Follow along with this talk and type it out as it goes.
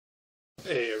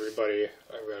Hey everybody,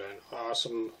 I've got an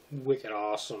awesome, wicked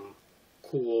awesome,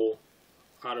 cool,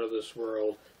 out of this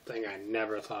world thing I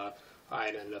never thought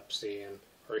I'd end up seeing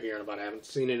or hearing about. I haven't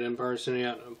seen it in person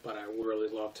yet, but I would really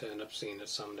love to end up seeing it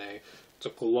someday. It's a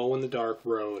glow-in-the-dark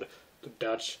road. The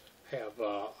Dutch have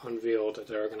unveiled that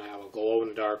they're going to have a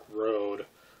glow-in-the-dark road,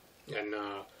 and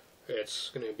it's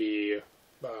going to be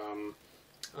on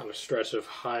a stretch of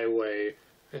highway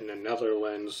in the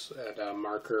Netherlands at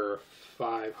marker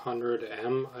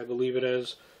 500M, I believe it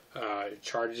is. It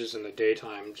charges in the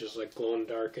daytime, just like glow in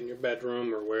the dark in your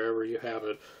bedroom or wherever you have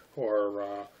it,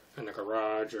 or in the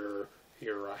garage or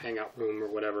your hangout room or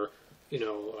whatever.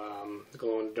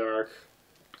 Glow in the dark.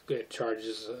 It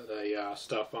charges the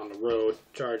stuff on the road,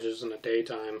 charges in the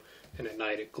daytime, and at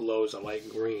night it glows a light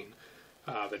green.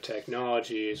 The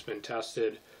technology has been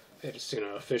tested. It's going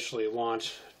to officially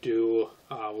launch due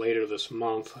later this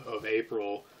month of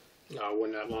April.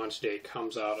 When that launch date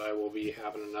comes out, I will be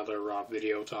having another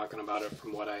video talking about it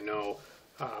from what I know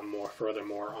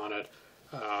furthermore on it.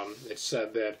 It's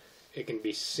said that it can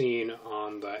be seen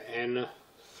on the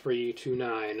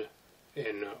N329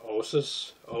 in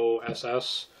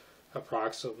OSS,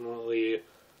 approximately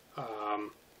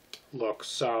look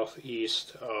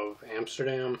southeast of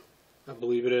Amsterdam, I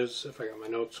believe it is, if I got my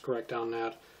notes correct on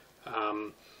that.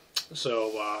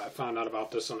 I found out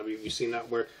about this on the BBC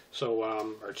network,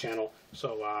 or channel.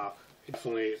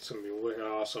 Definitely it's going to be wicked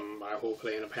awesome. I hope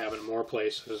they end up having more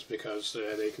places because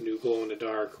they can do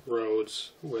glow-in-the-dark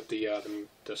roads with the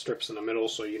strips in the middle,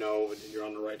 so you know you're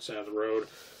on the right side of the road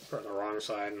or on the wrong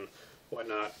side and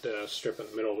whatnot. The strip in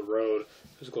the middle of the road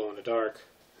is glow-in-the-dark,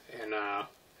 and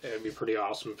it'd be pretty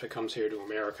awesome if it comes here to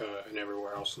America and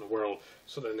everywhere else in the world,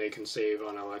 so then they can save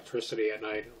on electricity at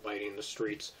night, lighting the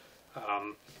streets,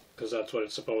 because that's what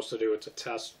it's supposed to do. It's a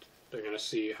test. They're going to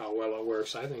see how well it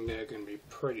works. I think they're going to be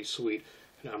pretty sweet,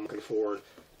 and I'm looking forward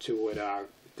to it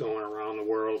going around the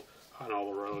world on all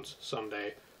the roads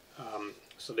someday.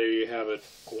 So there you have it,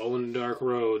 glow-in-the-dark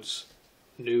roads,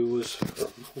 news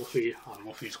from Wolfie on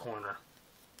Wolfie's Corner.